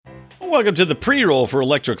Welcome to the pre-roll for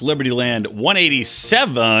Electric Liberty Land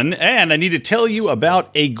 187, and I need to tell you about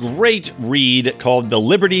a great read called The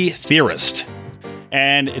Liberty Theorist.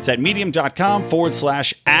 And it's at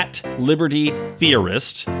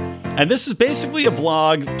medium.com/@LibertyTheorist. And this is basically a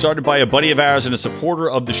blog started by a buddy of ours and a supporter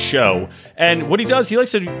of the show. And what he does, he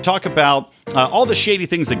likes to talk about all the shady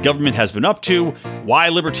things that government has been up to, why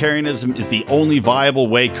libertarianism is the only viable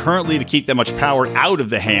way currently to keep that much power out of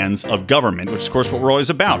the hands of government, which is, of course, what we're always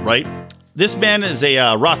about, right? This man is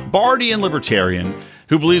a Rothbardian libertarian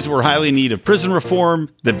who believes we're highly in need of prison reform,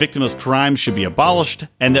 that victimless crime should be abolished,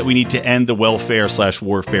 and that we need to end the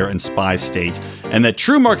welfare/warfare and spy state, and that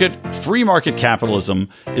true market, free market capitalism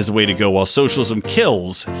is the way to go while socialism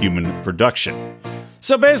kills human production.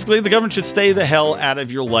 So basically, the government should stay the hell out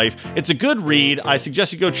of your life. It's a good read. I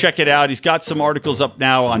suggest you go check it out. He's got some articles up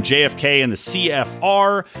now on JFK and the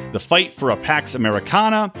CFR, the fight for a Pax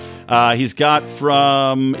Americana. He's got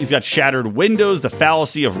Shattered Windows, the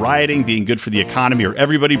fallacy of rioting being good for the economy or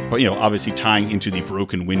everybody, obviously tying into the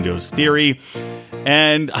broken windows theory.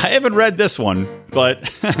 And I haven't read this one, but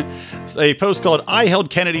it's a post called I Held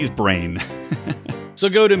Kennedy's Brain. So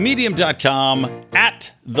go to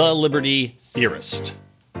medium.com/@TheLibertyTheorist.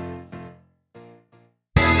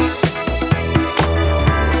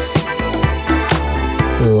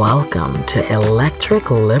 Welcome to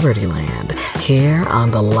Electric Liberty Land, here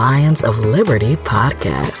on the Lions of Liberty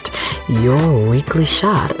podcast, your weekly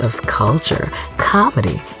shot of culture,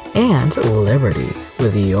 comedy, and liberty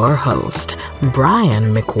with your host,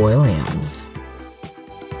 Brian McWilliams.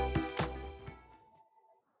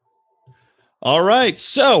 All right,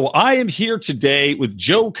 so I am here today with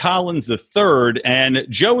Joe Collins III, and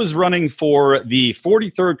Joe is running for the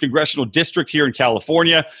 43rd Congressional District here in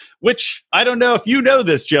California, which I don't know if you know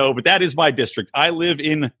this, Joe, but that is my district. I live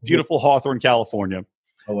in beautiful Hawthorne, California.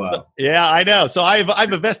 Oh, wow. So, yeah, I know. So I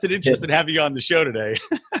have a vested interest in having you on the show today.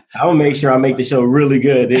 I'll make sure I make the show really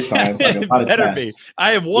good this time. It better be.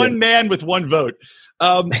 I have one man with one vote.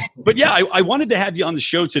 But yeah, I wanted to have you on the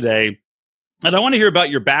show today. And I want to hear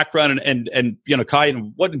about your background and Kai,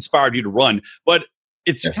 and what inspired you to run. But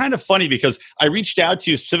it's kind of funny because I reached out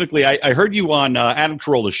to you specifically. I heard you on Adam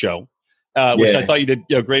Carolla's show, which I thought you did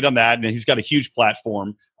great on that. And he's got a huge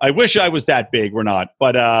platform. I wish I was that big. We're not.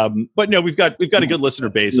 But no, we've got a good listener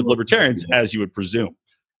base of libertarians, as you would presume.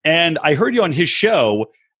 And I heard you on his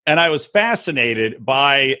show, and I was fascinated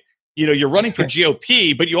by, you're running for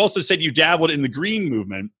GOP, but you also said you dabbled in the green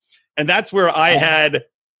movement. And that's where I had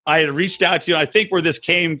reached out to you. And I think where this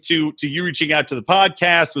came to you reaching out to the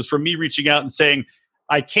podcast was from me reaching out and saying,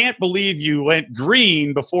 I can't believe you went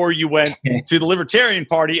green before you went to the Libertarian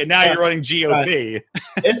Party, and now you're running GOP.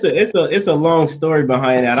 It's a long story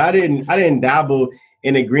behind that. I didn't dabble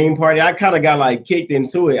in the Green Party. I kind of got kicked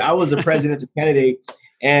into it. I was a presidential candidate,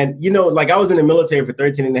 and I was in the military for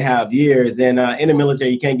 13 and a half years, and in the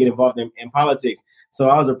military you can't get involved in politics. So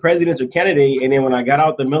I was a presidential candidate, and then when I got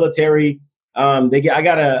out the military, I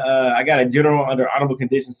got a general under honorable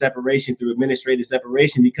condition separation through administrative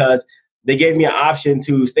separation, because they gave me an option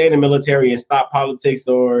to stay in the military and stop politics,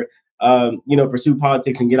 or pursue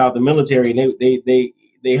politics and get out the military. And they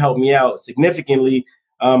helped me out significantly,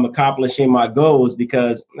 accomplishing my goals,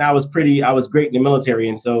 because I was great in the military,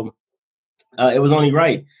 and so it was only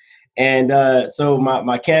right. And so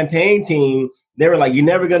my campaign team, they were like, you're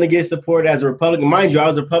never going to get support as a Republican. Mind you, I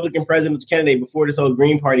was a Republican presidential candidate before this whole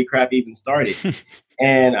Green Party crap even started.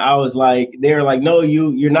 And I was like, they were like, no,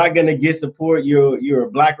 you're not going to get support. You're a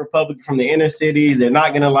Black Republican from the inner cities. They're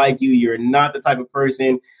not going to like you. You're not the type of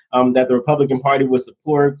person that the Republican Party would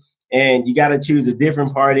support. And you got to choose a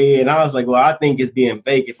different party. And I was like, well, I think it's being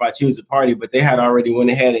fake if I choose a party. But they had already went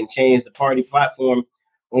ahead and changed the party platform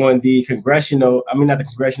on the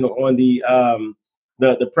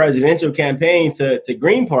the presidential campaign to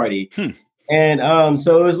Green Party. And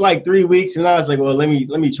so it was 3 weeks, and I was like, well, let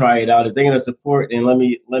me try it out. If they're gonna support, and let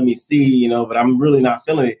me see, but I'm really not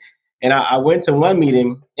feeling it. And I went to one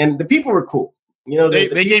meeting, and the people were cool.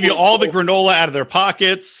 They gave you all the granola out of their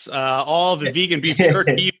pockets, all the vegan beef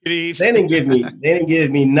jerky. They didn't give me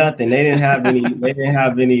nothing. They didn't have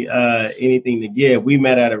any anything to give. We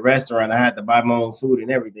met at a restaurant. I had to buy my own food and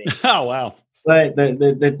everything. Oh, wow. But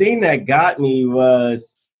the thing that got me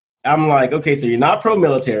was, I'm like, okay, so you're not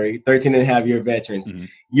pro-military, 13 and a half year veterans. Mm-hmm.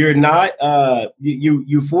 You're not,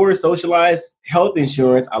 you for socialized health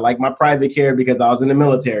insurance. I like my private care because I was in the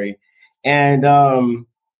military. And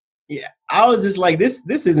I was just like, this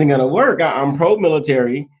isn't going to work. I'm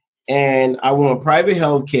pro-military, and I want private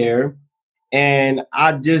health care. And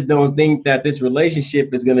I just don't think that this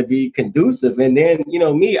relationship is going to be conducive. And then,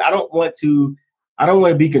 me, I don't want to I don't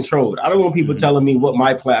want to be controlled. I don't want people telling me what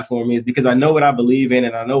my platform is, because I know what I believe in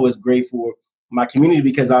and I know what's great for my community,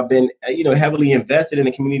 because I've been, heavily invested in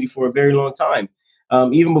the community for a very long time.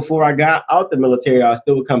 Even before I got out the military, I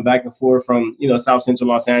still would come back and forth from, South Central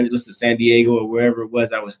Los Angeles to San Diego or wherever it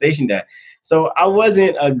was I was stationed at. So I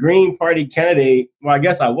wasn't a Green Party candidate. Well, I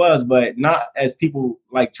guess I was, but not as people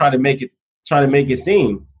like try to make it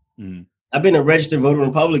seem. Mm-hmm. I've been a registered voter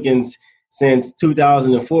Republican since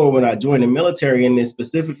 2004 when I joined the military, and then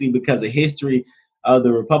specifically because of history of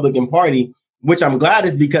the Republican Party, which I'm glad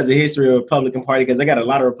is because of history of the Republican Party, because I got a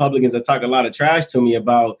lot of Republicans that talk a lot of trash to me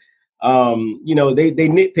about, they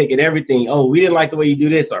nitpick at everything. Oh, we didn't like the way you do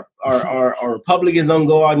this, or Republicans don't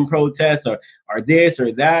go out and protest, or this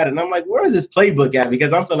or that. And I'm like, where is this playbook at?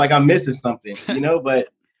 Because I feel like I'm missing something, but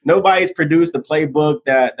nobody's produced a playbook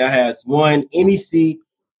that has won any seat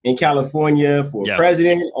in California for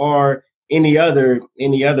president or any other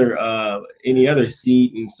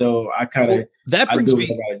seat. And so I kind of that brings me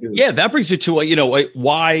to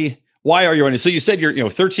why are you running? So you said you're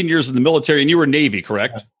 13 years in the military and you were Navy,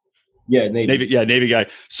 correct? Yeah, Navy guy.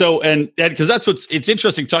 So and because that's it's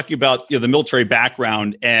interesting talking about the military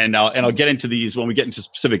background, and I'll get into these when we get into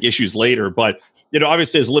specific issues later. But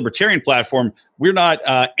obviously as a libertarian platform, we're not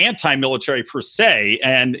anti-military per se.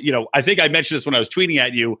 And I think I mentioned this when I was tweeting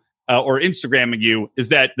at you or Instagramming you, is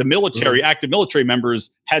that the military, active military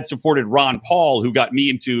members had supported Ron Paul, who got me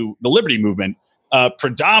into the Liberty movement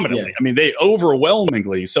predominantly. Yeah. I mean, they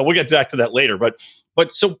overwhelmingly. So we'll get back to that later. But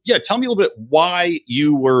so, tell me a little bit why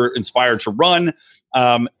you were inspired to run.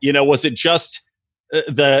 Was it just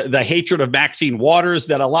the hatred of Maxine Waters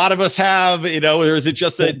that a lot of us have, or is it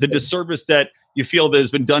just the disservice that you feel that has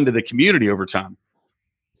been done to the community over time?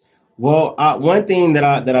 Well, one thing that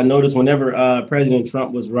I noticed whenever President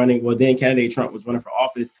Trump was running, then candidate Trump was running for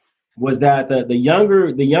office, was that the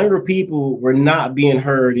younger people were not being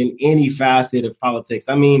heard in any facet of politics.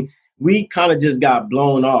 I mean, we kind of just got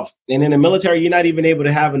blown off. And in the military, you're not even able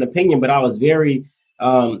to have an opinion. But I was very,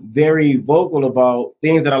 very vocal about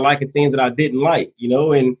things that I like and things that I didn't like.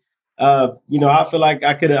 And I feel like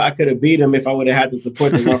I could have beat him if I would have had to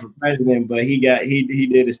support the run for president. But he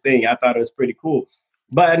did his thing. I thought it was pretty cool.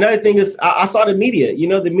 But another thing is, I saw the media.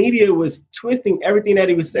 The media was twisting everything that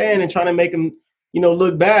he was saying and trying to make him,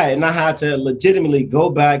 look bad. And I had to legitimately go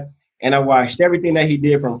back and I watched everything that he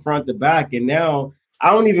did from front to back. And now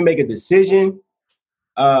I don't even make a decision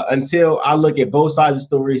until I look at both sides of the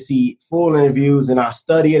story, see full interviews, and I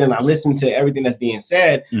study it and I listen to everything that's being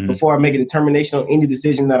said before I make a determination on any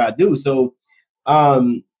decision that I do. So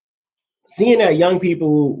seeing that young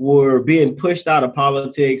people were being pushed out of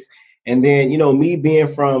politics, and then, me being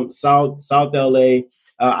from South LA,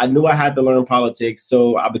 I knew I had to learn politics.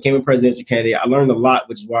 So I became a presidential candidate. I learned a lot,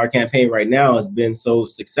 which is why our campaign right now has been so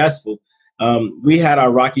successful. We had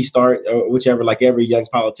our rocky start, or whichever, like every young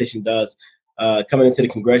politician does, coming into the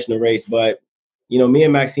congressional race. But, me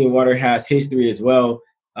and Maxine Waters has history as well.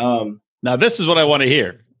 Now, this is what I want to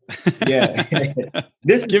hear. Yeah.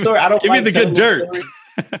 This is the story. I don't give me the good dirt.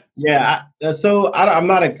 Yeah. I'm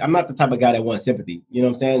not the type of guy that wants sympathy. You know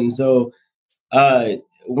what I'm saying? And so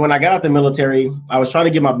when I got out the military, I was trying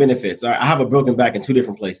to get my benefits. I have a broken back in two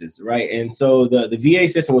different places, right? And so the VA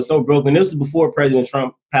system was so broken. This was before President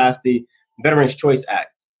Trump passed the Veterans Choice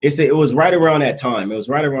Act. It was right around that time.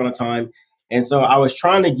 And so I was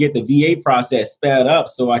trying to get the VA process sped up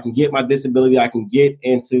so I can get my disability, I can get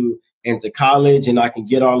into college, and I can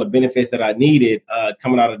get all the benefits that I needed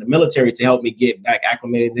coming out of the military to help me get back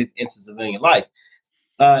acclimated into civilian life.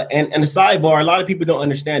 And a sidebar, a lot of people don't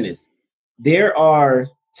understand this. There are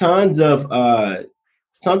tons of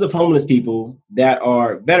homeless people that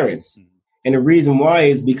are veterans. And the reason why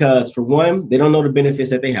is because, for one, they don't know the benefits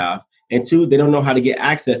that they have. And two, they don't know how to get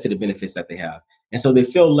access to the benefits that they have. And so they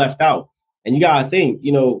feel left out. And you got to think,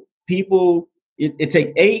 people, it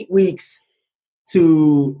takes 8 weeks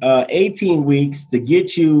to 18 weeks to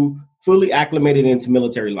get you fully acclimated into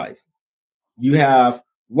military life. You have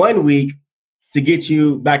 1 week to get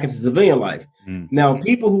you back into civilian life. Now,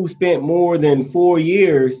 people who spent more than 4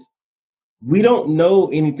 years, we don't know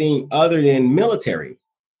anything other than military,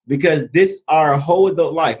 because this our whole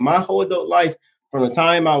adult life. My whole adult life, from the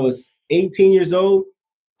time I was 18 years old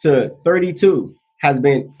to 32, has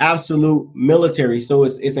been absolute military. So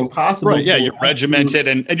it's impossible. Right. Yeah. You're regimented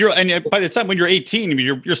and by the time when you're 18, I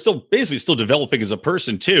mean, you're still basically still developing as a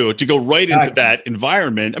person too, to go right into that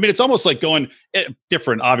environment. I mean, it's almost like going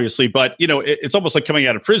different, obviously, but it's almost like coming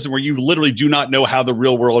out of prison where you literally do not know how the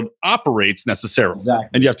real world operates necessarily. Exactly.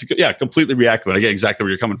 And you have to, completely react to it. I get exactly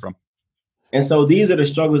where you're coming from. And so these are the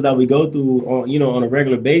struggles that we go through on a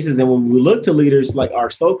regular basis. And when we look to leaders like our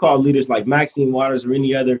so-called leaders like Maxine Waters or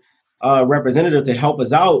any other representative to help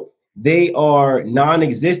us out, they are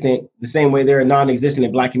non-existent the same way they're non-existent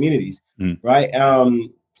in Black communities, right?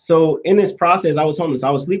 So in this process, I was homeless. I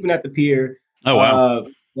was sleeping at the pier. Oh, wow.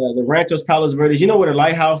 The Ranchos Palos Verdes. You know where the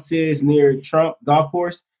lighthouse is near Trump Golf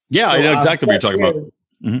Course? Yeah, so I know exactly what you're talking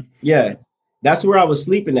about. Yeah, that's where I was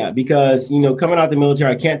sleeping at because, coming out the military,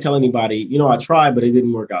 I can't tell anybody, I tried, but it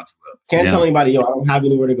didn't work out too well. Can't tell anybody, I don't have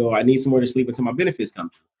anywhere to go. I need somewhere to sleep until my benefits come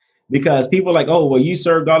through. Because people are like, oh, well, you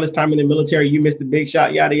served all this time in the military, you missed the big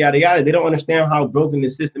shot, yada, yada, yada. They don't understand how broken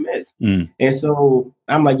this system is. And so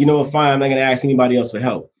I'm like, fine, I'm not going to ask anybody else for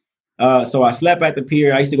help. So I slept at the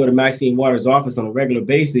pier. I used to go to Maxine Waters' office on a regular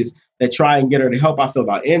basis to try and get her to help. I filled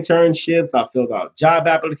out internships. I filled out job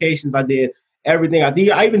applications. I did everything.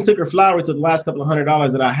 I even took her flowers to the last couple of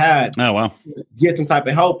 $100 that I had. Oh, wow. Get some type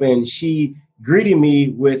of help. And she greeted me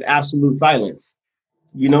with absolute silence,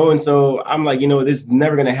 and so I'm like, this is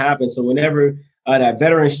never going to happen. So whenever that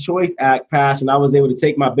Veterans Choice Act passed and I was able to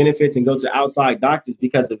take my benefits and go to outside doctors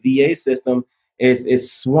because the VA system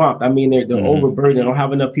is swamped. I mean, they're overburdened. They don't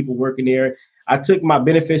have enough people working there. I took my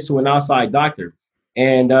benefits to an outside doctor,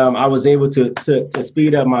 and I was able to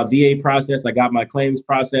speed up my VA process. I got my claims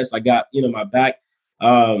process. I got my back,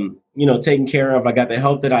 taken care of. I got the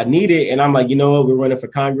help that I needed, and I'm like, we're running for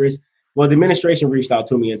Congress. Well, the administration reached out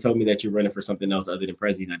to me and told me that you're running for something else other than President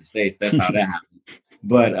of the United States. That's how that happened.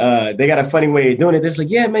 But they got a funny way of doing it. They're like,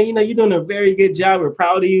 yeah, man, you're doing a very good job. We're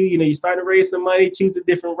proud of you. You're starting to raise some money. Choose a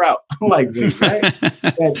different route. I'm like, wait, right?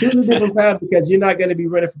 Yeah, choose a different path because you're not going to be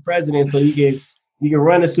running for president. So you can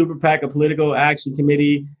run a super PAC, a political action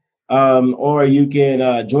committee, or you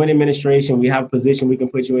can join administration. We have a position we can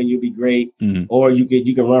put you in. You'll be great. Or you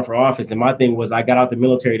can run for office. And my thing was I got out the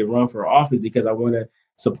military to run for office because I want to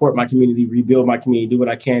support my community, rebuild my community, do what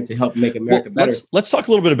I can to help make America better. Let's talk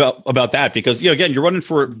a little bit about that because again, you're running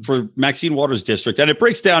for Maxine Waters district, and it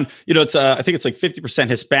breaks down. It's I think it's like 50%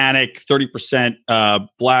 Hispanic, 30%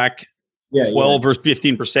 Black, 12 or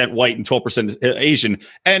 15% white, and 12% Asian,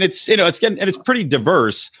 and it's pretty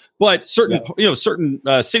diverse. But certain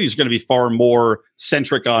cities are going to be far more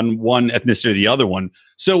centric on one ethnicity or the other one.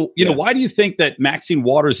 So, why do you think that Maxine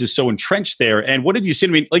Waters is so entrenched there? And what did you see?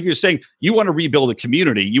 I mean, like you're saying, you want to rebuild a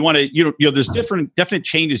community. You want to, there's definite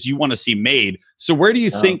changes you want to see made. So where do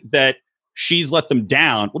you think that she's let them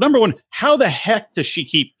down? Well, number one, how the heck does she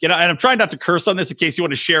keep, and I'm trying not to curse on this in case you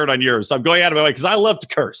want to share it on yours. So I'm going out of my way because I love to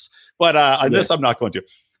curse, but on this, I'm not going to.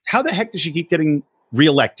 How the heck does she keep getting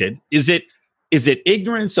reelected? Is it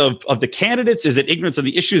ignorance of the candidates? Is it ignorance of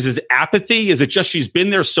the issues? Is it apathy? Is it just she's been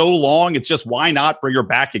there so long? It's just why not bring her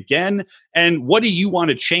back again? And what do you want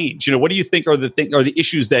to change? What do you think are the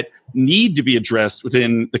issues that need to be addressed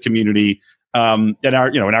within the community in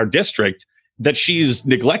our district that she's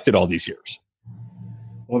neglected all these years?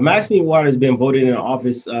 Well, Maxine Waters has been voted in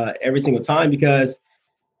office every single time because,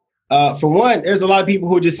 for one, there's a lot of people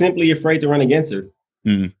who are just simply afraid to run against her,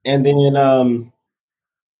 and then.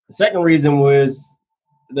 The second reason was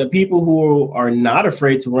the people who are not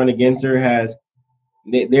afraid to run against her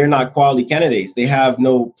they're not quality candidates. They have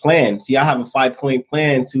no plan. See, I have a 5-point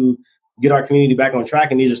plan to get our community back on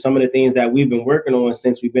track. And these are some of the things that we've been working on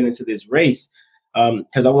since we've been into this race.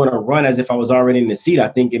 Because I want to run as if I was already in the seat. I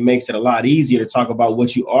think it makes it a lot easier to talk about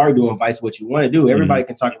what you are doing versus what you want to do. Everybody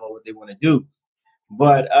can talk about what they want to do.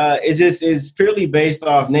 But it just is purely based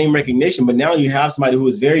off name recognition. But now you have somebody who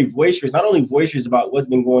is very boisterous, not only boisterous about what's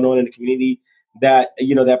been going on in the community that,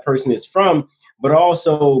 that person is from, but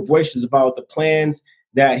also boisterous about the plans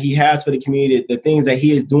that he has for the community, the things that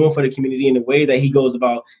he is doing for the community in the way that he goes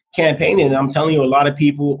about campaigning. And I'm telling you, a lot of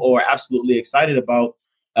people are absolutely excited about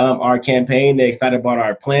our campaign. They're excited about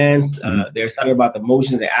our plans. They're excited about the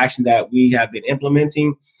motions and action that we have been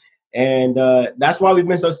implementing. And that's why we've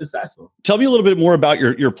been so successful. Tell me a little bit more about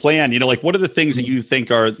your plan. What are the things that you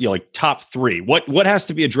think are like top three? What has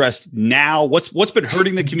to be addressed now? What's been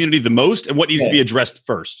hurting the community the most, and what needs to be addressed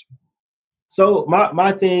first? So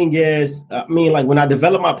my thing is, when I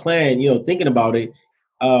develop my plan, thinking about it,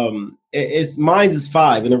 mine is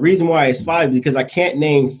 5, and the reason why it's 5 is because I can't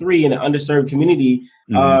name 3 in an underserved community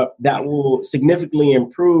that will significantly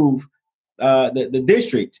improve the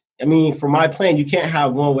district. For my plan, you can't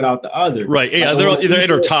have one without the other. Right. Yeah, they're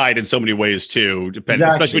intertied in so many ways too,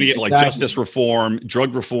 especially when you get justice reform,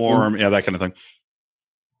 drug reform, that kind of thing.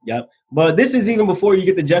 Yep. But this is even before you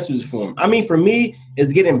get the justice reform. For me,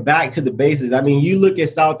 it's getting back to the basics. You look at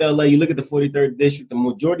South LA, you look at the 43rd district, the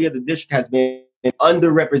majority of the district has been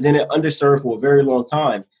underrepresented, underserved for a very long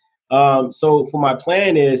time. So for my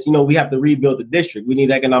plan is, we have to rebuild the district. We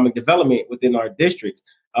need economic development within our district.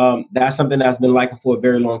 That's something that's been lacking for a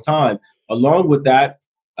very long time. Along with that,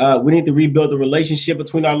 we need to rebuild the relationship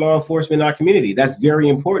between our law enforcement and our community. That's very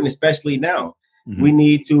important, especially now. Mm-hmm. We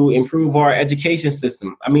need to improve our education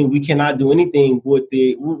system. I mean, we cannot do anything with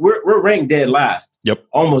we're ranked dead last. Yep.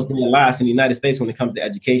 Almost dead last in the United States when it comes to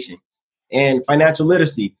education. And financial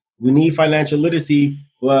literacy. We need financial literacy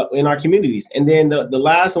in our communities. And then the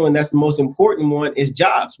last one, that's the most important one, is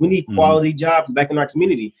jobs. We need quality jobs back in our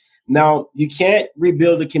community. Now, you can't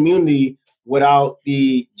rebuild the community without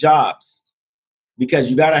the jobs, because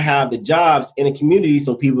you got to have the jobs in a community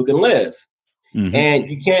so people can live. Mm-hmm. And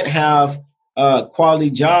you can't have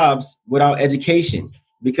quality jobs without education,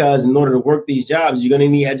 because in order to work these jobs, you're going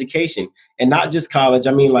to need education, and not just college.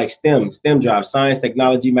 I mean, like STEM jobs, science,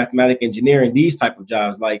 technology, mathematics, engineering, these type of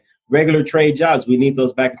jobs, like regular trade jobs. We need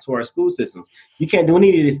those back into our school systems. You can't do any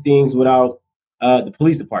of these things without the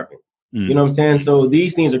police department. You know what I'm saying? So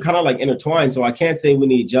these things are kind of like intertwined. So I can't say we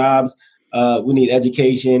need jobs, we need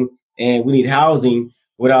education, and we need housing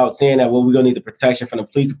without saying that, well, we're going to need the protection from the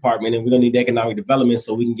police department, and we're going to need economic development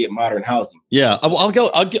so we can get modern housing. Yeah, I'll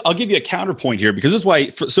give you a counterpoint here, because this is why.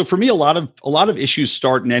 So for me, a lot of issues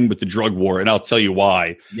start and end with the drug war, and I'll tell you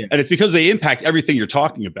why. Yeah. And it's because they impact everything you're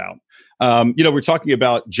talking about. We're talking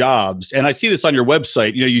about jobs, and I see this on your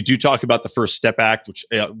website. You do talk about the First Step Act, which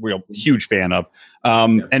we're a huge fan of,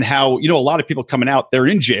 and how a lot of people coming out, they're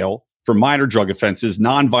in jail for minor drug offenses,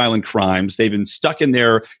 nonviolent crimes. They've been stuck in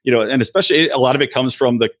there, and especially a lot of it comes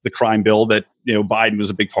from the crime bill that, Biden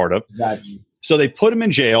was a big part of. Exactly. So they put them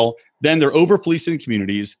in jail. Then they're over policing the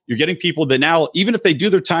communities. You're getting people that now, even if they do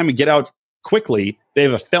their time and get out quickly, they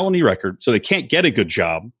have a felony record, so they can't get a good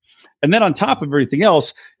job. And then on top of everything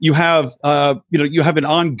else, you have, you have an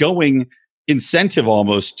ongoing incentive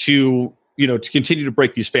almost to continue to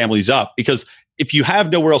break these families up, because if you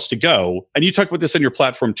have nowhere else to go, and you talk about this on your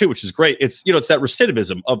platform too, which is great. It's, it's that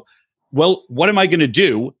recidivism of, well, what am I going to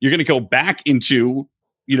do? You're going to go back into,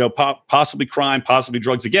 possibly crime, possibly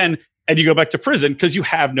drugs again, and you go back to prison because you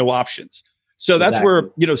have no options. So that's where,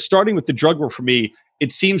 starting with the drug war for me,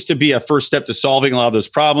 it seems to be a first step to solving a lot of those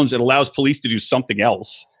problems. It allows police to do something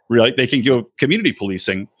else. Really, they can go community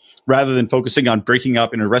policing rather than focusing on breaking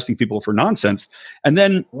up and arresting people for nonsense. And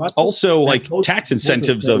then also like tax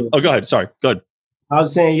incentives of, go ahead. Sorry, go ahead. I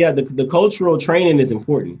was saying, the cultural training is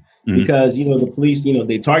important, because, the police,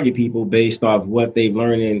 they target people based off what they've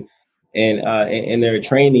learned and their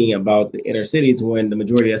training about the inner cities, when the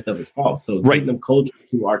majority of that stuff is false. So getting them culture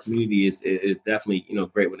to our community is definitely,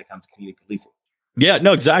 great when it comes to community policing. Yeah,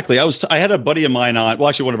 no, exactly. I had a buddy of mine on, well,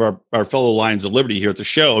 actually one of our fellow Lions of Liberty here at the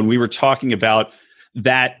show, and we were talking about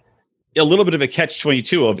that, a little bit of a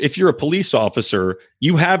catch-22 of, if you're a police officer,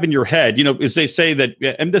 you have in your head, as they say that,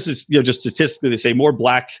 and this is, just statistically, they say more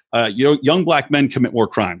young black men commit more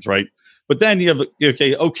crimes, right? But then you have,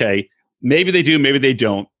 okay, maybe they do, maybe they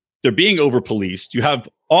don't. They're being over-policed. You have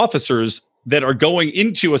officers that are going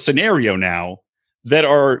into a scenario now that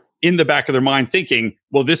are in the back of their mind thinking,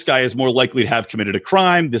 well, this guy is more likely to have committed a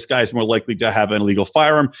crime. This guy is more likely to have an illegal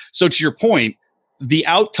firearm. So to your point, the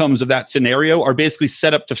outcomes of that scenario are basically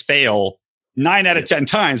set up to fail 9 out of 10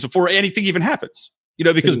 times before anything even happens,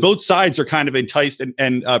 because both sides are kind of enticed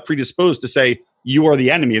and predisposed to say, you are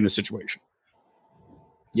the enemy in the situation.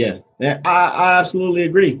 Yeah, I absolutely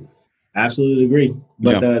agree. Absolutely agree.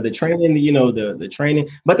 But the training, the training,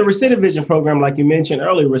 but the recidivism program, like you mentioned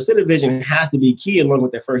earlier, recidivism has to be key along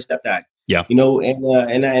with the First Step Act. Yeah. And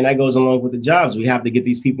that goes along with the jobs. We have to get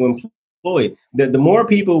these people employed. The more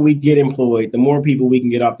people we get employed, the more people we can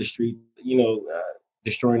get off the street,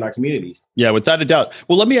 destroying our communities. Yeah, without a doubt.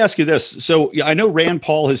 Well, let me ask you this. So I know Rand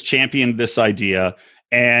Paul has championed this idea,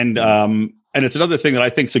 and it's another thing that I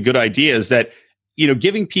think is a good idea, is that,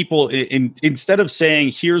 giving people instead of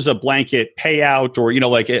saying, here's a blanket payout, or,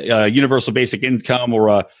 like a universal basic income or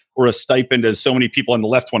a stipend, as so many people on the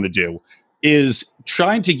left want to do, is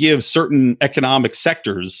trying to give certain economic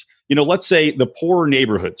sectors, let's say the poorer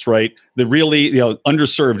neighborhoods, right? The really,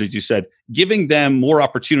 underserved, as you said, giving them more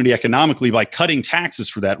opportunity economically by cutting taxes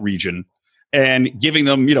for that region and giving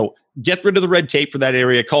them, get rid of the red tape for that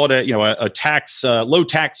area, call it a tax, low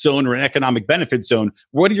tax zone or an economic benefit zone.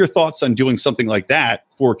 What are your thoughts on doing something like that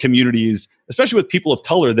for communities, especially with people of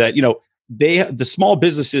color, that, the small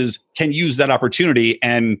businesses can use that opportunity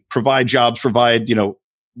and provide jobs,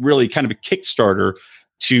 really kind of a Kickstarter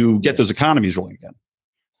to get those economies rolling again?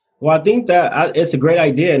 Well, I think that it's a great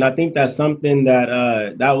idea. And I think that's something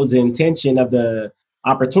that was the intention of the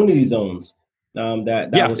opportunity zones.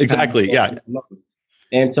 That exactly. Yeah.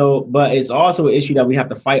 And so, but it's also an issue that we have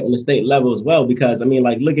to fight on the state level as well, because I mean,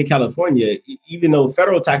 like, look at California. Even though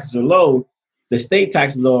federal taxes are low, the state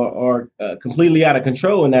taxes are completely out of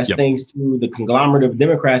control, and that's Yep. thanks to the conglomerate of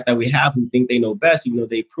Democrats that we have who think they know best, even though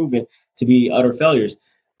they've proven to be utter failures.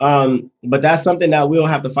 But that's something that we'll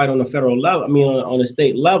have to fight on the federal level. I mean, on the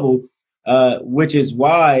state level, which is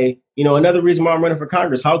why, another reason why I'm running for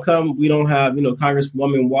Congress. How come we don't have,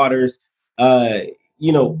 Congresswoman Waters,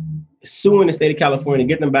 suing the state of California,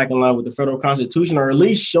 get them back in line with the federal constitution, or at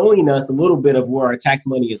least showing us a little bit of where our tax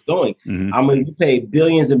money is going. Mm-hmm. I mean, we pay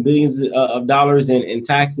billions and billions of dollars in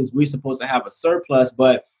taxes. We're supposed to have a surplus,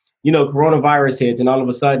 but coronavirus hits, and all of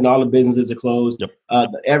a sudden, all the businesses are closed. Yep.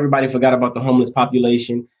 Everybody forgot about the homeless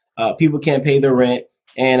population. People can't pay their rent.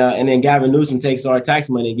 And then Gavin Newsom takes our tax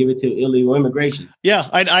money and give it to illegal immigration. Yeah,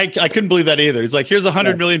 I couldn't believe that either. He's like, here's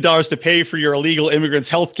 $100 million to pay for your illegal immigrants'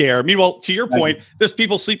 health care. Meanwhile, to your point, there's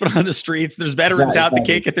people sleeping on the streets. There's veterans out that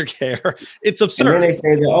can't get their care. It's absurd. And then they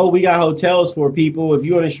say that, we got hotels for people. If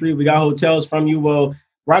you're on the street, we got hotels from you. Well,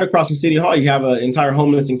 right across from City Hall, you have an entire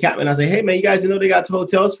homeless encampment. I say, hey, man, you guys know they got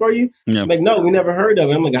hotels for you? Yeah. I'm like, no, we never heard of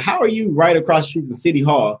it. I'm like, how are you right across the street from City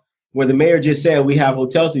Hall, where the mayor just said we have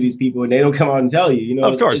hotels to these people, and they don't come out and tell you?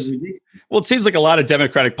 Of course. Well, it seems like a lot of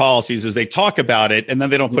Democratic policies is they talk about it and then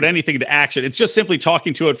they don't put anything into action. It's just simply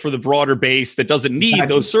talking to it for the broader base that doesn't need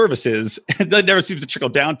those services. That never seems to trickle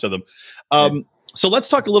down to them. So let's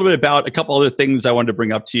talk a little bit about a couple other things I wanted to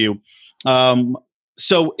bring up to you.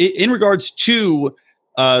 So in regards to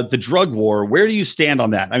the drug war, where do you stand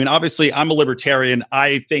on that? I mean, obviously, I'm a libertarian.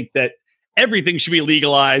 I think that everything should be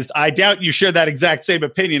legalized. I doubt you share that exact same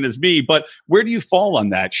opinion as me, but where do you fall on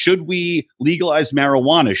that? Should we legalize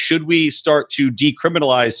marijuana? Should we start to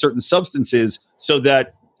decriminalize certain substances so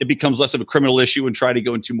that it becomes less of a criminal issue and try to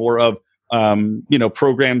go into more of,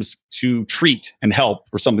 programs to treat and help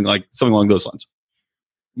or something along those lines?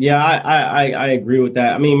 Yeah, I agree with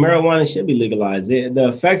that. I mean, marijuana should be legalized. The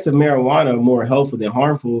effects of marijuana are more helpful than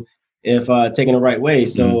harmful if taken the right way.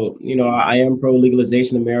 So, I am pro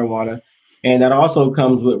legalization of marijuana. And that also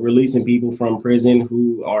comes with releasing people from prison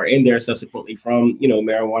who are in there subsequently from,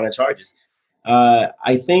 marijuana charges.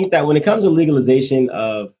 I think that when it comes to legalization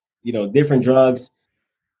of, different drugs,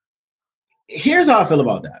 here's how I feel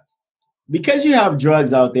about that. Because you have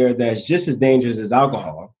drugs out there that's just as dangerous as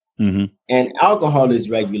alcohol, and alcohol is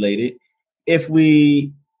regulated. If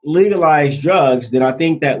we legalize drugs, then I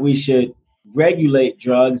think that we should regulate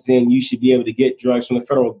drugs, and you should be able to get drugs from the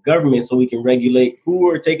federal government so we can regulate who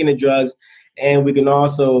are taking the drugs. And we can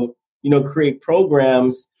also, create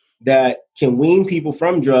programs that can wean people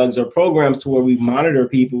from drugs, or programs to where we monitor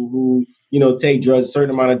people who, take drugs, a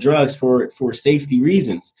certain amount of drugs for safety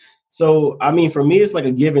reasons. So, I mean, for me, it's like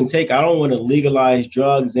a give and take. I don't want to legalize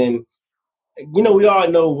drugs. And, we all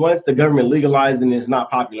know once the government legalizes, then it's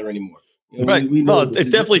not popular anymore. Right. Well,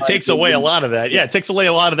 it definitely takes away a lot of that. Yeah, it takes away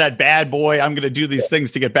a lot of that bad boy, I'm going to do these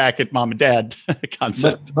things to get back at mom and dad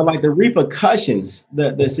concept. But like the repercussions,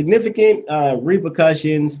 the significant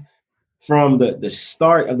repercussions from the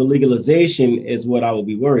start of the legalization is what I would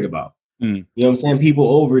be worried about. You know what I'm saying? People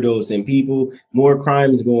overdose, and more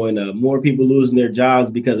crimes going up, more people losing their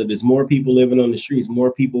jobs because of this, more people living on the streets,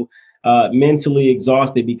 more people mentally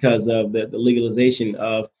exhausted because of the legalization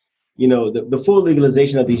of, the full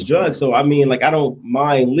legalization of these drugs. So, I mean, like, I don't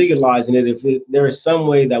mind legalizing it if there is some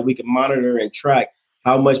way that we can monitor and track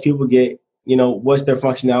how much people get, what's their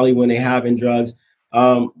functionality when they having drugs.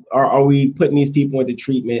 Are we putting these people into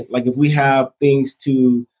treatment? Like, if we have things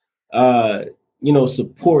to,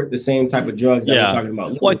 support the same type of drugs that we're talking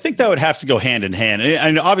about. Well, I think that would have to go hand in hand.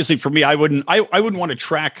 And obviously for me, I wouldn't want to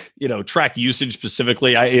track usage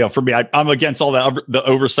specifically. I'm against all the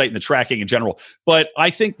oversight and the tracking in general. But I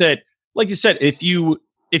think that, like you said, if you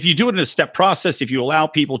do it in a step process, if you allow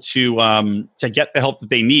people to get the help that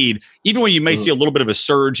they need, even when you may see a little bit of a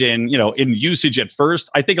surge in usage at first,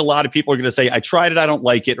 I think a lot of people are going to say, I tried it, I don't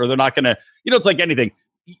like it, or they're not going to, it's like anything.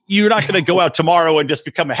 You're not going to go out tomorrow and just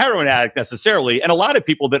become a heroin addict necessarily. And a lot of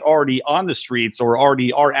people that are already on the streets or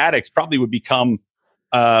already are addicts probably would become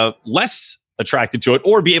less attracted to it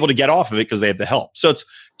or be able to get off of it because they have the help. So it's,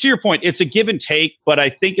 to your point, it's a give and take, but I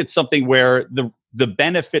think it's something where the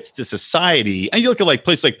benefits to society, and you look at like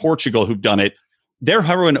places like Portugal who've done it, their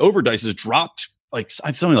heroin overdoses dropped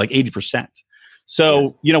something like 80%.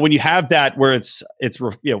 So, when you have that where it's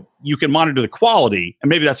you can monitor the quality, and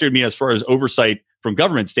maybe that's going to be as far as oversight from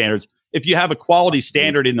government standards. If you have a quality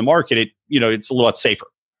standard in the market, it's a lot safer.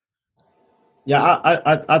 Yeah,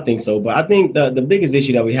 I think so. But I think the biggest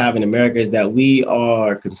issue that we have in America is that we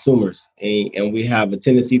are consumers, and we have a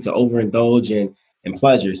tendency to overindulge in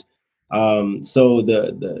pleasures. So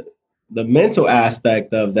the the mental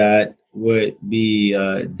aspect of that would be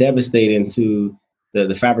devastating to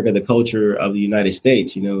the fabric of the culture of the United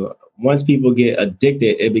States. Once people get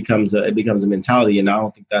addicted, it becomes a mentality, and I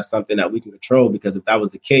don't think that's something that we can control, because if that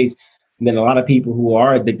was the case, then a lot of people who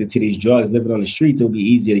are addicted to these drugs living on the streets, it'll be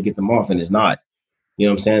easier to get them off, and it's not. You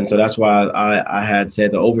know what I'm saying? So that's why I had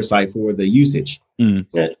said the oversight for the usage.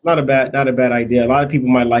 Yeah, not a bad idea. A lot of people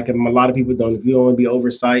might like it. A lot of people don't. If you don't want to be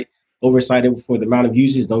oversighted for the amount of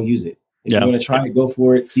usage, don't use it. If you want to try it, go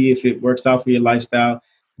for it. See if it works out for your lifestyle.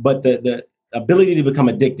 But the ability to become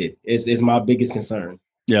addicted is my biggest concern.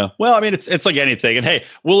 Yeah. Well, I mean, it's like anything. And hey,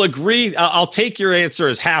 we'll agree. I'll take your answer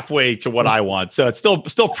as halfway to what I want. So it's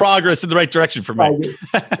still progress in the right direction for me.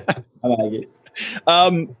 I like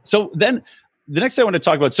it. So then the next thing I want to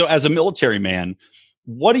talk about. So as a military man,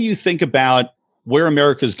 what do you think about where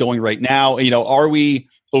America is going right now? Are we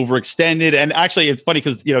overextended? And actually, it's funny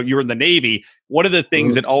because, you were in the Navy. One of the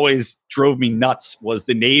things that always drove me nuts was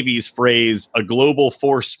the Navy's phrase, a global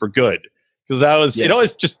force for good. Because it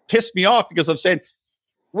always just pissed me off, because I'm saying,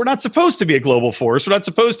 we're not supposed to be a global force. We're not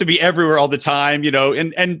supposed to be everywhere all the time,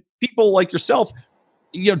 and people like yourself,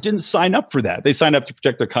 didn't sign up for that. They signed up to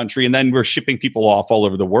protect their country, and then we're shipping people off all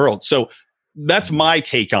over the world. So that's my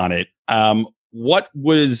take on it. What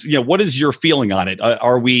is your feeling on it?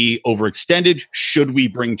 Are we overextended? Should we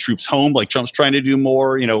bring troops home like Trump's trying to do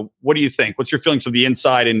more? What do you think? What's your feelings from the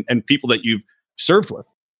inside and people that you've served with?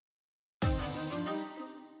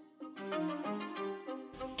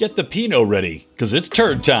 Get the Pinot ready, because it's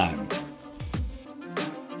turd time.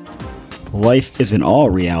 Life isn't all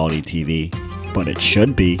reality TV, but it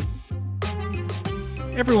should be.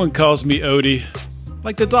 Everyone calls me Odie,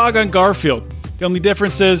 like the dog on Garfield. The only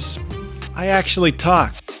difference is I actually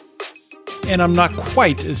talk, and I'm not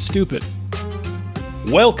quite as stupid.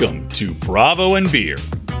 Welcome to Bravo and Beer.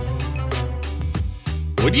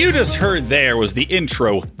 What you just heard there was the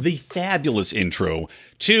intro, the fabulous intro,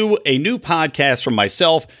 to a new podcast from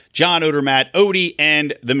myself, John Odermatt, Odie,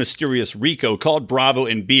 and the mysterious Rico, called Bravo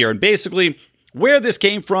and Beer. And basically, where this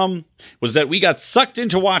came from was that we got sucked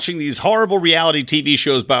into watching these horrible reality TV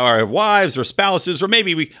shows by our wives or spouses, or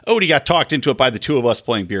maybe Odie got talked into it by the two of us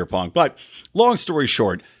playing beer pong. But long story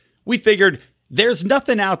short, we figured there's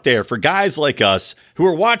nothing out there for guys like us who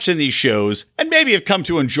are watching these shows and maybe have come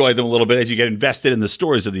to enjoy them a little bit as you get invested in the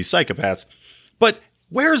stories of these psychopaths. But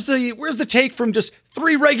where's the take from just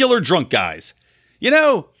three regular drunk guys?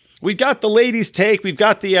 We've got the ladies' take, we've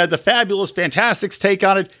got the fabulous Fantastics take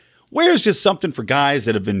on it. Where's just something for guys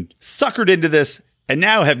that have been suckered into this and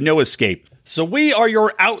now have no escape? So we are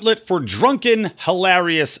your outlet for drunken,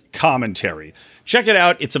 hilarious commentary. Check it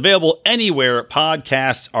out. It's available anywhere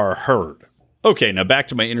podcasts are heard. Okay, now back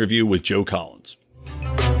to my interview with Joe Collins.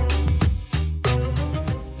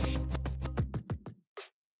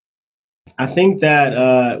 I think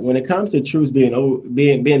that when it comes to troops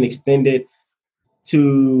being extended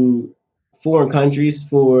to foreign countries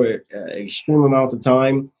for extreme amounts of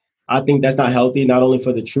time, I think that's not healthy, not only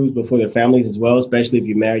for the troops, but for their families as well, especially if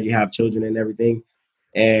you're married, you have children and everything.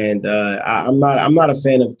 And I'm not a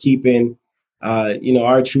fan of keeping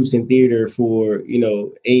our troops in theater for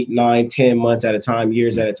 8, 9, 10 months at a time,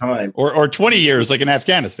 years at a time, or 20 years like in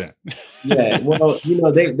Afghanistan. Yeah, well,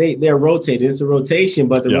 they're rotated. It's a rotation,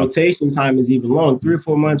 but the rotation time is even long. 3 or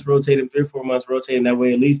 4 months rotating, 3 or 4 months rotating. That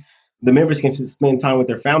way, at least the members can spend time with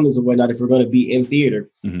their families and whatnot if we're going to be in theater.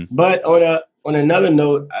 Mm-hmm. But on another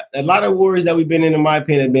note, a lot of wars that we've been in my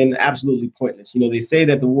opinion, have been absolutely pointless. They say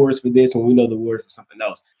that the war is for this when we know the war is for something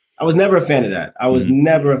else. I was never a fan of that. I was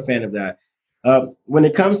never a fan of that. When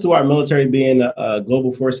it comes to our military being a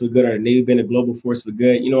global force for good, or the Navy being a global force for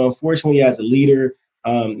good, unfortunately, as a leader,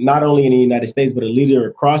 not only in the United States, but a leader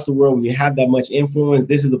across the world, when you have that much influence,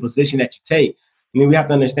 this is the position that you take. We have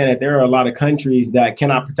to understand that there are a lot of countries that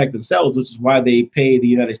cannot protect themselves, which is why they pay the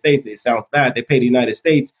United States. It sounds bad. They pay the United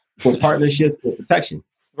States for partnerships for protection.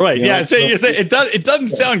 Right. Yeah. So it doesn't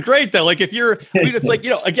sound great though. Like if it's like,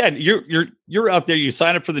 again, you're out there, you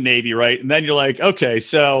sign up for the Navy, right? And then you're like, okay,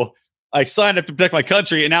 so I signed up to protect my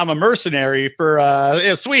country, and now I'm a mercenary for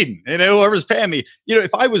Sweden. Whoever's paying me.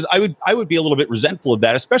 If I would be a little bit resentful of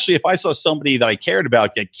that, especially if I saw somebody that I cared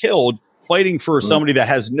about get killed fighting for somebody that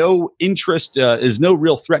has no interest, is no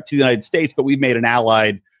real threat to the United States, but we've made an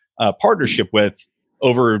allied partnership with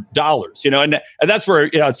over dollars. And that's where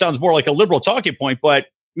it sounds more like a liberal talking point, but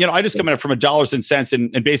I just come at it from a dollars and cents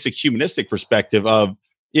and basic humanistic perspective of.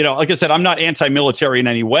 Like I said, I'm not anti-military in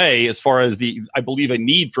any way. As far as I believe a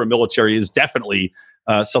need for a military is definitely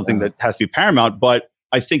something that has to be paramount. But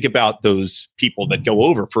I think about those people that go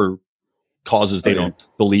over for causes they don't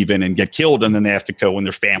believe in and get killed, and then they have to go and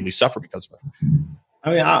their families suffer because of it. I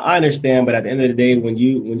mean, I understand, but at the end of the day, when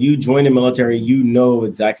you join the military, you know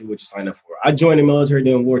exactly what you signed up for. I joined the military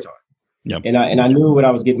during wartime. Yep. And I knew what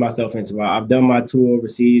I was getting myself into. I've done my tour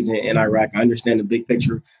overseas in Iraq. I understand the big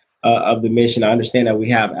picture of the mission. I understand that we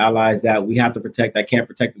have allies that we have to protect that can't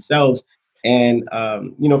protect themselves. And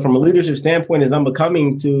from a leadership standpoint, it's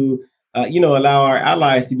unbecoming to allow our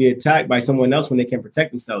allies to be attacked by someone else when they can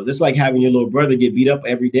protect themselves. It's like having your little brother get beat up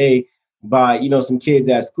every day by some kids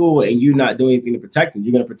at school, and you not doing anything to protect them.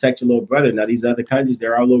 You're going to protect your little brother. Now, these other countries,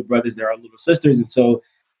 there are little brothers, there are little sisters, and so.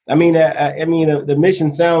 The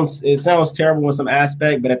mission sounds terrible in some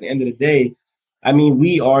aspect, but at the end of the day,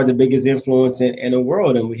 we are the biggest influence in the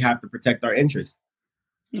world, and we have to protect our interests.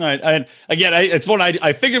 All right. And again, it's one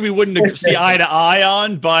I figured we wouldn't see eye to eye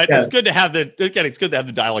on, but It's good to have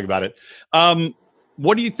the dialogue about it.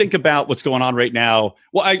 What do you think about what's going on right now?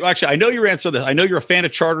 Well, I know your answer to this. I know you're a fan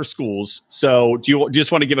of charter schools. So do you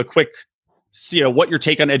just want to give a quick what your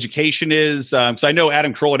take on education is? So I know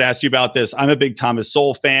Adam Kroll had asked you about this. I'm a big Thomas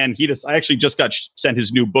Sowell fan. I actually just got sent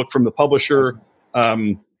his new book from the publisher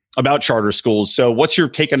about charter schools. So what's your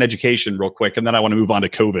take on education real quick? And then I want to move on to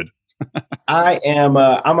COVID. I'm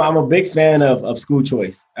a big fan of school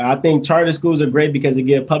choice. I think charter schools are great because they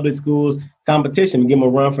give public schools competition, give them a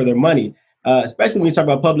run for their money. Especially when you talk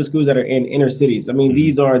about public schools that are in inner cities.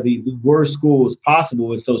 These are the worst schools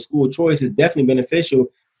possible. And so school choice is definitely beneficial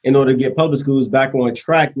in order to get public schools back on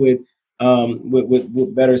track with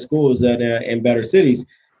better schools in better cities.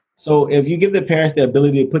 So if you give the parents the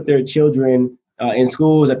ability to put their children in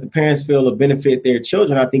schools that the parents feel will benefit their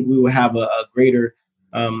children, I think we will have a greater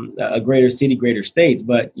city, greater states.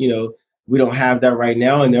 But, we don't have that right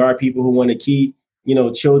now. And there are people who want to keep,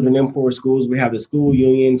 children in poor schools. We have the school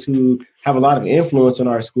unions who have a lot of influence on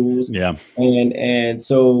our schools. Yeah. And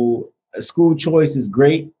so school choice is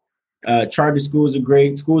great. Charter schools are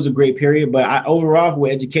great. Schools are great, period. But overall,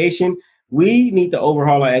 with education, we need to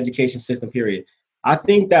overhaul our education system, period. I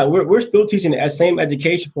think that we're still teaching the same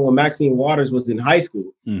education from when Maxine Waters was in high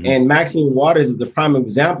school. Mm-hmm. And Maxine Waters is the prime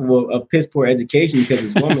example of piss poor education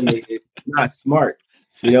because this woman is not smart,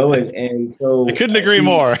 and so I couldn't agree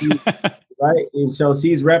more. Right. And so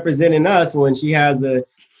she's representing us when she has the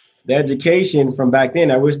education from back then.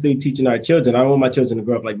 We're still teaching our children. I don't want my children to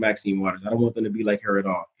grow up like Maxine Waters. I don't want them to be like her at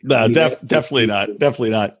all. No, definitely not. Definitely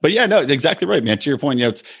not. But yeah, no, exactly right, man. To your point,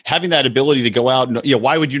 it's having that ability to go out and,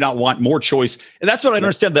 why would you not want more choice? And that's what I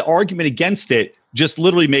understand. The argument against it just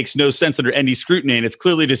literally makes no sense under any scrutiny. And it's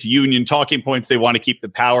clearly just union talking points. They want to keep the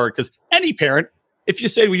power because any parent, if you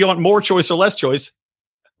say we want more choice or less choice,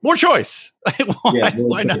 more choice.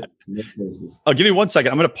 Why not? I'll give you 1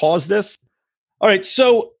 second. I'm going to pause this. All right.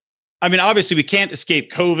 So, obviously we can't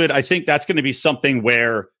escape COVID. I think that's going to be something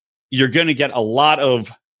where you're going to get a lot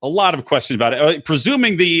of questions about it.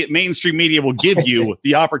 Presuming the mainstream media will give you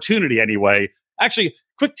the opportunity anyway. Actually,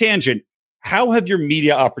 quick tangent. How have your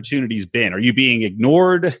media opportunities been? Are you being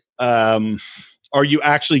ignored? Are you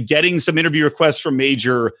actually getting some interview requests from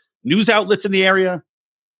major news outlets in the area?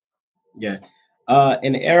 Yeah.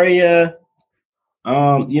 In the area,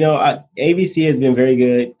 ABC has been very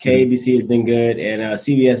good. KABC has been good, and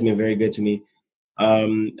CBS has been very good to me.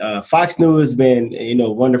 Fox News has been,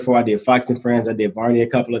 wonderful. I did Fox and Friends. I did Barney a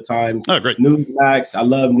couple of times. Oh, great. Newsmax. I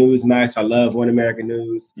love Newsmax. I love One American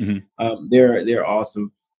News. Mm-hmm. They're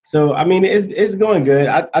awesome. So, it's going good.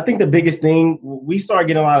 I think the biggest thing, we started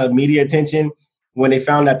getting a lot of media attention when they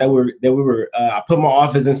found out that we were I put my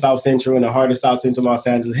office in South Central, in the heart of South Central Los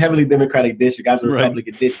Angeles, heavily Democratic district. I was a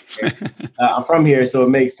Republican district. I'm from here, so it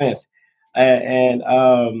makes sense. We're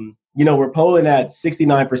polling at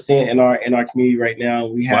 69% in our community right now.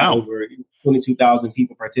 We have over 22,000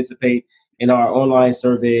 people participate in our online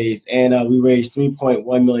surveys, and we raised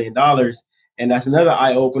 $3.1 million. And that's another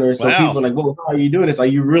eye opener. So people are like, well, how are you doing this? Are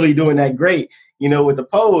you really doing that great? With the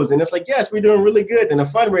polls. And it's like, yes, we're doing really good. Then the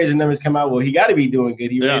fundraising numbers come out. Well, he got to be doing good.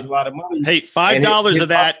 He raised a lot of money. Hey, $5 of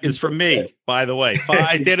that is from me, by the way.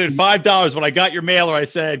 I did it $5 when I got your mailer. I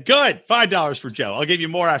said, good, $5 for Joe. I'll give you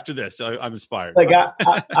more after this. So I'm inspired. Like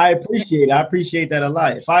I appreciate it. I appreciate that a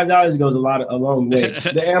lot. $5 goes a long way.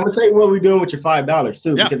 And I'm gonna tell you what we're doing with your $5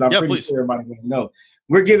 too, because I'm pretty sure everybody will know.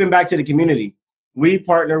 We're giving back to the community. We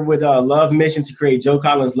partner with Love Mission to create Joe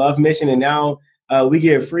Collins Love Mission, and now we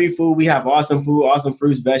give free food. We have awesome food, awesome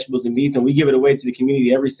fruits, vegetables, and meats, and we give it away to the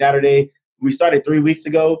community every Saturday. We started 3 weeks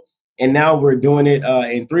ago, and now we're doing it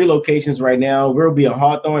in 3 locations right now. We'll be in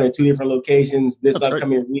Hawthorne in 2 different locations this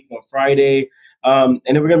upcoming week on Friday, and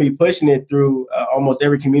then we're going to be pushing it through almost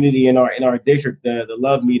every community in our district, the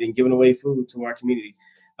Love Meeting, giving away food to our community.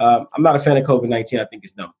 I'm not a fan of COVID-19. I think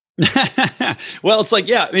it's dumb. Well, it's like,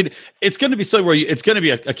 yeah, I mean, it's going to be somewhere. It's going to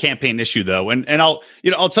be a campaign issue, though, and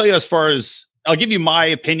I'll tell you as far as I'll give you my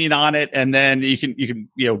opinion on it, and then you can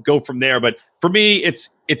go from there. But for me, it's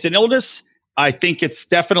an illness. I think it's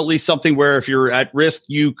definitely something where if you're at risk,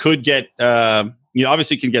 you could get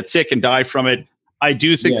obviously can get sick and die from it. I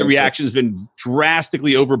do think the reaction has been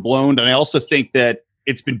drastically overblown, and I also think that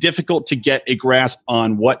it's been difficult to get a grasp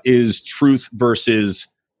on what is truth versus,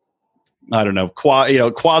 I don't know,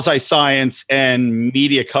 quasi science and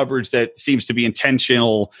media coverage that seems to be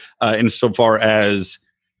intentional insofar as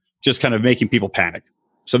just kind of making people panic.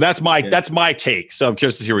 So that's my take. So I'm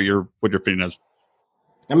curious to hear what your opinion is.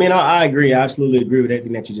 I mean, I agree. I absolutely agree with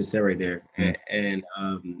everything that you just said right there. And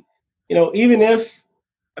even if,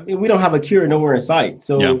 we don't have a cure nowhere in sight.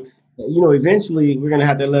 So, eventually we're going to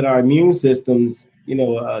have to let our immune systems,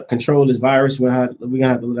 control this virus. We're going to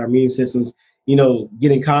have to let our immune systems,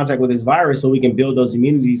 get in contact with this virus so we can build those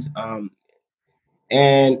immunities.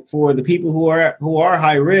 And for the people who are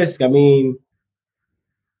high risk, I mean,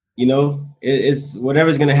 it's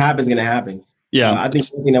whatever's going to happen is going to happen. Yeah, I think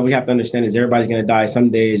one thing that we have to understand is everybody's going to die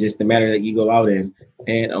someday. It's just the matter that you go out in.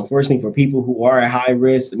 And unfortunately, for people who are at high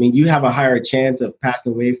risk, I mean, you have a higher chance of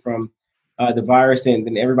passing away from the virus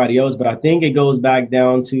than everybody else. But I think it goes back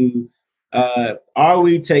down to, are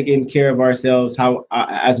we taking care of ourselves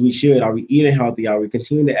as we should? Are we eating healthy? Are we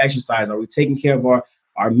continuing to exercise? Are we taking care of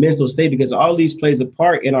our mental state? Because all of these plays a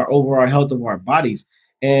part in our overall health of our bodies.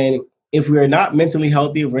 And if we're not mentally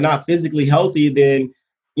healthy, if we're not physically healthy, then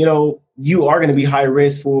you are going to be high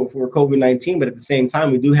risk for COVID-19. But at the same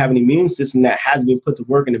time, we do have an immune system that has been put to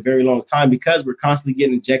work in a very long time because we're constantly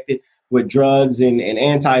getting injected with drugs and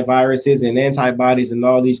antiviruses and antibodies and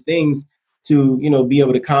all these things to, be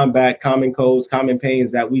able to combat common colds, common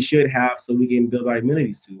pains that we should have so we can build our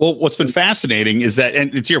immunities to. Well, what's been fascinating is that,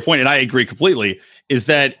 and to your point, and I agree completely, is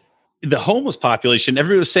that the homeless population,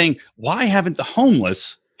 everybody was saying, why haven't the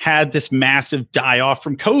homeless had this massive die off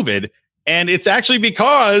from COVID? And it's actually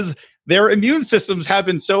because their immune systems have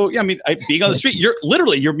been being on the street, your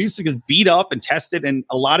immune system is beat up and tested. And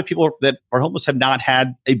a lot of people that are homeless have not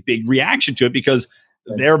had a big reaction to it because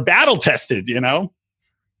they're battle tested,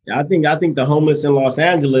 I think the homeless in Los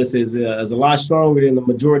Angeles is a lot stronger than the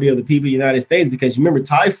majority of the people in the United States, because you remember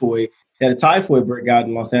typhoid. They had a typhoid breakout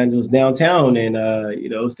in Los Angeles downtown, and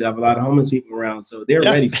still have a lot of homeless people around, so they're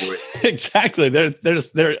ready for it. Exactly. They're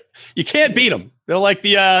you can't beat them. They're like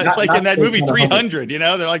it's like in that movie 300.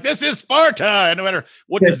 They're like, this is Sparta, no matter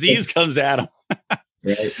what disease comes at them.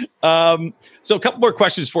 Right. So a couple more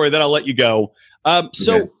questions for you, then I'll let you go.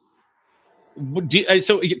 So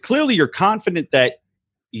clearly you're confident that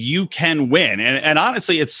you can win, and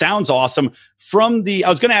honestly, it sounds awesome. I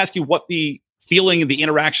was going to ask you what the feeling and the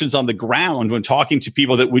interactions on the ground when talking to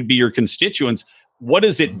people that would be your constituents, what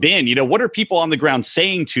has it been? What are people on the ground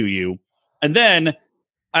saying to you? And then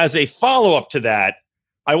as a follow-up to that,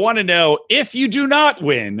 I want to know, if you do not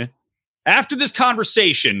win after this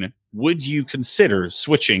conversation, would you consider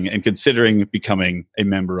switching and considering becoming a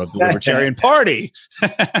member of the Libertarian Party?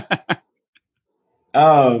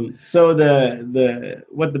 So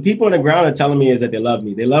what the people on the ground are telling me is that they love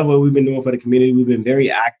me. They love what we've been doing for the community. We've been very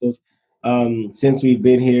active since we've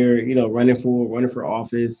been here, running for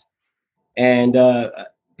office. And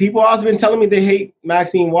people also been telling me they hate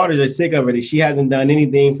Maxine Waters. They're sick of her. She hasn't done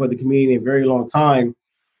anything for the community in a very long time.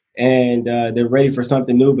 And they're ready for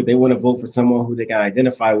something new, but they want to vote for someone who they can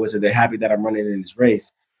identify with. So they're happy that I'm running in this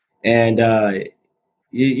race. And,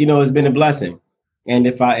 it's been a blessing. And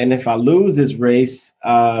if I lose this race,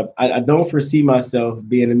 I don't foresee myself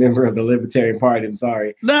being a member of the Libertarian Party. I'm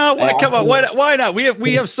sorry. No, come on. Why not?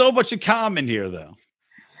 We have so much in common here, though.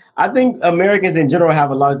 I think Americans in general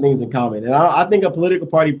have a lot of things in common. And I think a political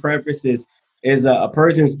party preference is a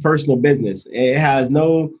person's personal business. It has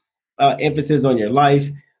no emphasis on your life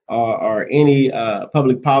or any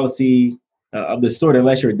public policy of the sort,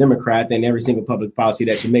 unless you're a Democrat. Then every single public policy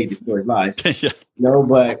that you make destroys life. Yeah.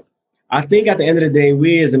 But I think at the end of the day,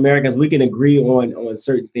 we as Americans, we can agree on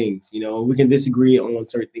certain things. We can disagree on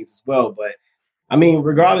certain things as well. But I mean,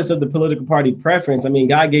 regardless of the political party preference, I mean,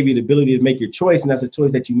 God gave you the ability to make your choice, and that's a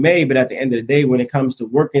choice that you made. But at the end of the day, when it comes to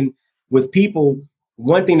working with people,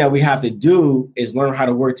 one thing that we have to do is learn how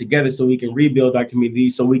to work together so we can rebuild our community,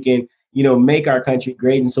 so we can, make our country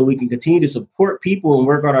great, and so we can continue to support people and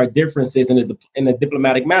work on our differences in a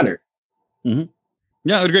diplomatic manner. Mm-hmm.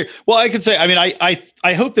 Yeah, I would agree. Well, I could say, I mean,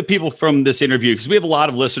 I hope that people from this interview, because we have a lot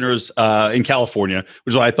of listeners in California,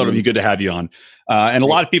 which is why I thought it'd be good to have you on, and a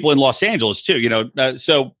lot of people in Los Angeles too.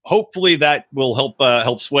 So hopefully that will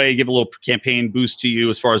help sway, give a little campaign boost to you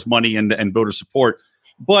as far as money and voter support.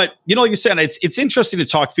 But, like you said, it's interesting to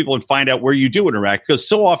talk to people and find out where you do interact, because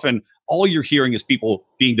so often all you're hearing is people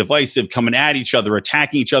being divisive, coming at each other,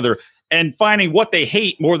 attacking each other, and finding what they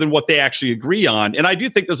hate more than what they actually agree on. And I do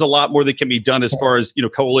think there's a lot more that can be done as far as,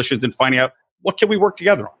 coalitions and finding out what can we work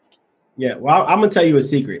together on. Yeah, well, I'm going to tell you a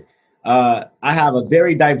secret. I have a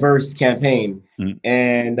very diverse campaign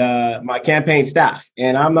and my campaign staff.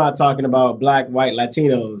 And I'm not talking about Black, white,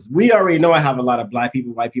 Latinos. We already know I have a lot of Black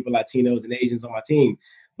people, white people, Latinos, and Asians on my team.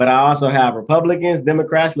 But I also have Republicans,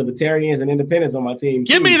 Democrats, Libertarians, and Independents on my team.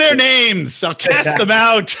 Give me their names. I'll cast them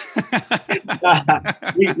out.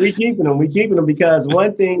 we keeping them. We keeping them because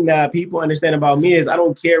one thing that people understand about me is I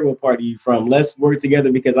don't care what party you're from. Let's work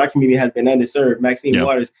together because our community has been underserved. Maxine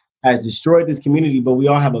Waters has destroyed this community, but we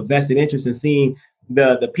all have a vested interest in seeing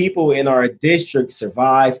the people in our district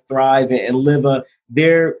survive, thrive, and live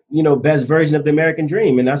their best version of the American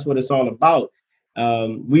dream. And that's what it's all about.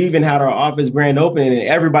 We even had our office grand opening, and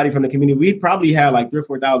everybody from the community, we probably had like 3,000 or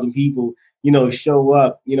 4,000 people, show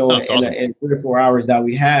up, in 3 or 4 hours that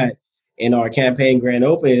we had in our campaign grand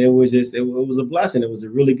opening. It was a blessing. It was a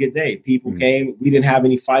really good day. People came. We didn't have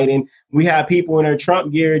any fighting. We had people in their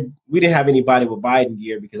Trump gear. We didn't have anybody with Biden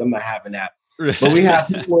gear because I'm not having that. But we have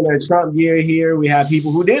people in their Trump gear here. We have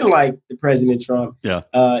people who didn't like the President Trump,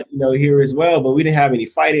 here as well. But we didn't have any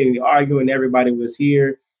fighting, any arguing. Everybody was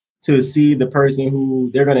here to see the person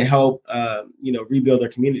who they're going to help, rebuild their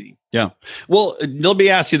community. Yeah. Well, let me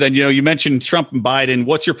ask you then. You mentioned Trump and Biden.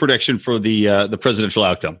 What's your prediction for the presidential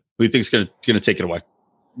outcome? Who do you think is going to take it away?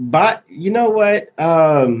 But you know what?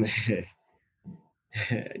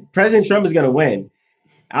 President Trump is going to win.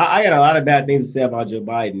 I got a lot of bad things to say about Joe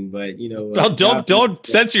Biden, but don't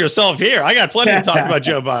censor yourself here. I got plenty to talk about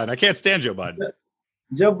Joe Biden. I can't stand Joe Biden.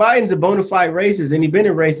 Joe Biden's a bona fide racist, and he's been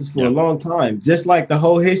a racist for a long time, just like the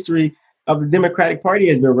whole history of the Democratic Party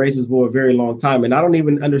has been racist for a very long time. And I don't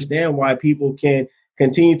even understand why people can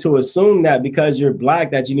continue to assume that because you're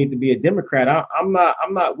Black that you need to be a Democrat. I'm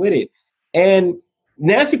not with it. And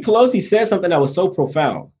Nancy Pelosi said something that was so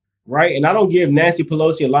profound, right? And I don't give Nancy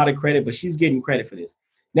Pelosi a lot of credit, but she's getting credit for this.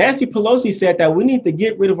 Nancy Pelosi said that we need to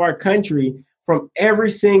get rid of our country from every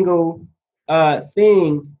single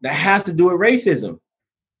thing that has to do with racism.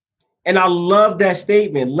 And I love that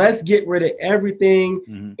statement. Let's get rid of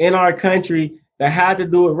everything in our country that had to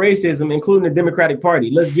do with racism, including the Democratic Party.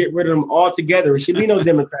 Let's get rid of them all together. It should be no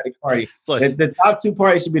Democratic Party. The top two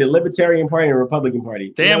parties should be the Libertarian Party and the Republican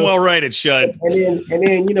Party. Damn well right, it should. And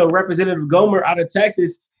then Representative Gomer out of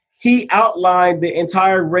Texas, he outlined the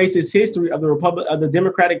entire racist history of the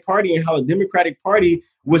Democratic Party and how the Democratic Party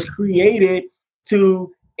was created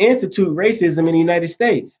to institute racism in the United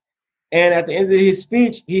States. And at the end of his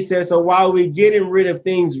speech, he said, so while we're getting rid of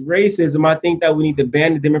things, racism, I think that we need to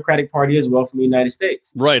ban the Democratic Party as well from the United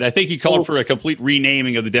States. Right. I think he called for a complete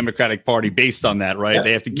renaming of the Democratic Party based on that, right?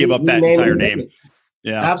 They have to give up that entire name.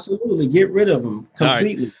 Yeah, absolutely. Get rid of them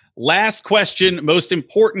completely. Right. Last question, most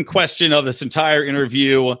important question of this entire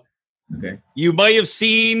interview. Okay. You might have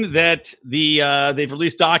seen that they've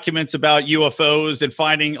released documents about UFOs and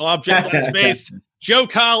finding objects in space. Joe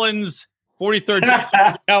Collins,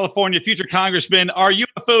 43rd California, future congressman. Are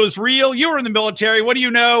UFOs real? You were in the military. What do you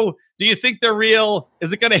know? Do you think they're real?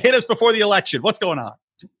 Is it going to hit us before the election? What's going on?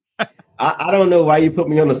 I don't know why you put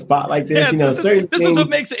me on the spot like this. Yeah, this is what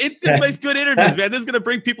makes it. This makes good interviews, man. This is going to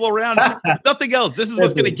bring people around. Nothing else. This is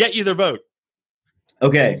what's going to get you their vote.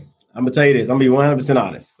 Okay, I'm gonna tell you this. I'm gonna be 100%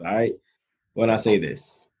 honest. All right, when I say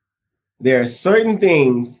this, there are certain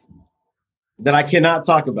things that I cannot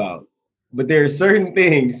talk about. But there are certain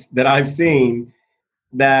things that I've seen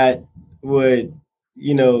that would,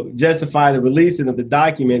 justify the releasing of the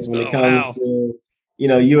documents when it comes to,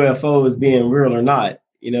 UFOs being real or not,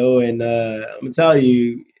 and I'm gonna tell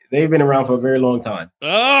you, they've been around for a very long time.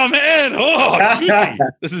 Oh man. Oh, juicy.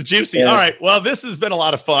 This is juicy. Yeah. All right. Well, this has been a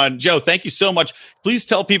lot of fun. Joe, thank you so much. Please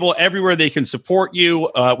tell people everywhere they can support you,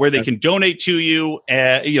 where they can donate to you,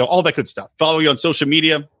 all that good stuff. Follow you on social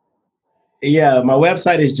media. Yeah, my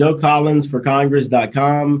website is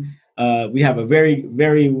joecollinsforcongress.com. We have a very,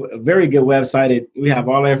 very, very good website. We have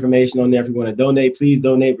all the information on there. If you want to donate, please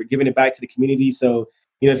donate. We're giving it back to the community. So,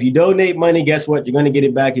 if you donate money, guess what? You're going to get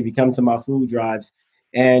it back if you come to my food drives.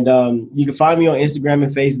 And you can find me on Instagram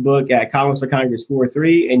and Facebook at Collins for Congress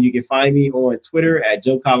 43. And you can find me on Twitter at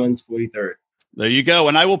Joe Collins 43rd. There you go.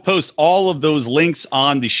 And I will post all of those links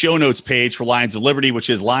on the show notes page for Lions of Liberty, which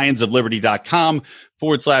is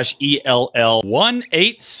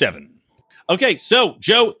lionsofliberty.com/ELL187. Okay. So,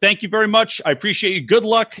 Joe, thank you very much. I appreciate you. Good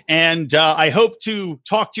luck. And I hope to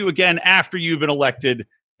talk to you again after you've been elected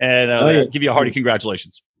and give you a hearty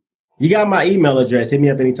congratulations. You got my email address. Hit me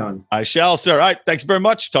up anytime. I shall, sir. All right. Thanks very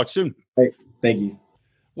much. Talk soon. Hey, thank you.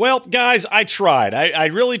 Well, guys, I tried. I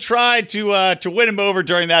really tried to win him over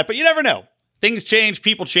during that, but you never know. Things change,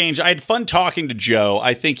 people change. I had fun talking to Joe.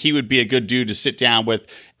 I think he would be a good dude to sit down with.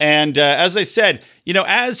 And as I said,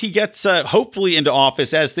 as he gets hopefully into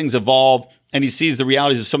office, as things evolve, and he sees the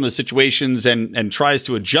realities of some of the situations and tries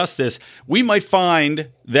to adjust this, we might find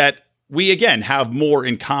that we, again, have more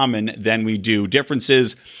in common than we do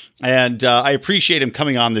differences. And I appreciate him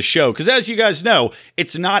coming on the show because, as you guys know,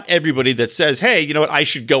 it's not everybody that says, hey, you know what, I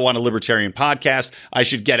should go on a libertarian podcast. I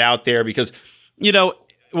should get out there because,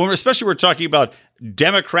 especially we're talking about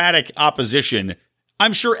Democratic opposition,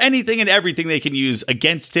 I'm sure anything and everything they can use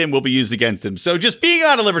against him will be used against him. So just being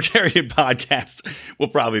on a libertarian podcast will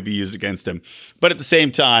probably be used against him. But at the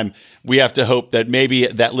same time, we have to hope that maybe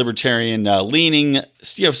that libertarian leaning,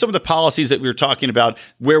 some of the policies that we were talking about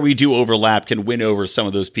where we do overlap can win over some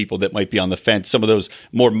of those people that might be on the fence, some of those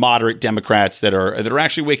more moderate Democrats that are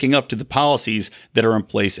actually waking up to the policies that are in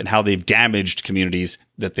place and how they've damaged communities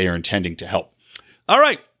that they are intending to help. All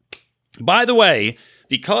right. By the way,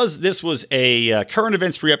 because this was a current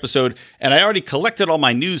events free episode and I already collected all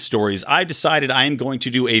my news stories, I decided I am going to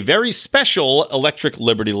do a very special Electric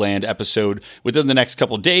Liberty Land episode within the next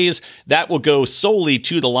couple of days that will go solely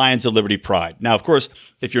to the Lions of Liberty Pride. Now, of course,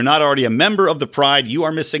 if you're not already a member of the Pride, you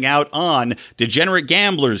are missing out on Degenerate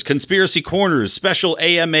Gamblers, Conspiracy Corners, special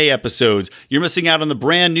AMA episodes. You're missing out on the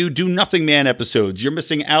brand new Do Nothing Man episodes. You're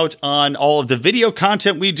missing out on all of the video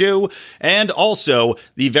content we do and also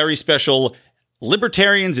the very special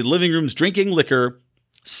Libertarians in Living Rooms Drinking Liquor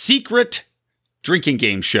secret drinking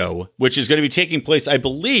game show, which is going to be taking place, I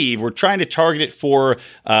believe, we're trying to target it for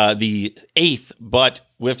the 8th, but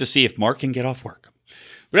we have to see if Mark can get off work.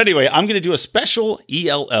 But anyway, I'm going to do a special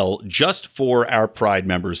ELL just for our Pride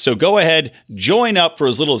members. So go ahead, join up for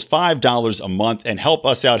as little as $5 a month and help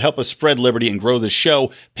us out, help us spread liberty and grow the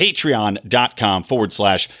show.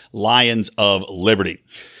 Patreon.com/Lions of Liberty.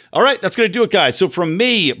 All right, that's going to do it, guys. So from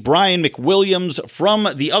me, Brian McWilliams, from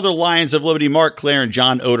the other Lions of Liberty, Mark Claire and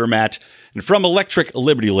John Odermatt, and from Electric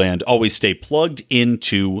Liberty Land, always stay plugged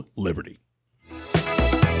into liberty.